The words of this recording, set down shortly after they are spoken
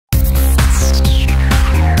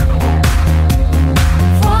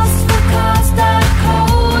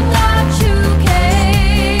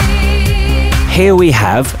Here we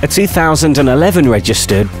have a 2011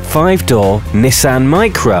 registered 5-door Nissan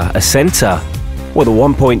Micra Ascenta with a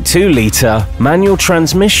 1.2-litre manual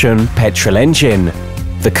transmission petrol engine.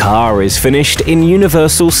 The car is finished in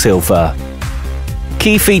universal silver.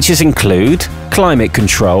 Key features include climate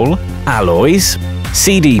control, alloys,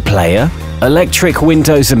 CD player, electric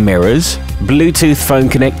windows and mirrors, Bluetooth phone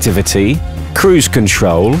connectivity, cruise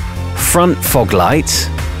control, front fog lights,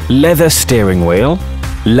 leather steering wheel,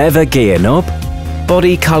 leather gear knob,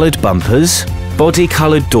 body-coloured bumpers,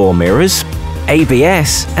 body-coloured door mirrors,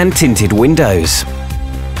 ABS and tinted windows.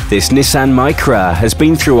 This Nissan Micra has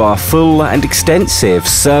been through our full and extensive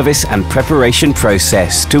service and preparation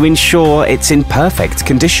process to ensure it's in perfect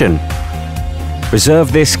condition.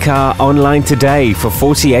 Reserve this car online today for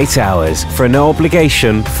 48 hours for a no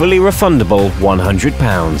obligation, fully refundable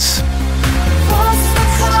 £100.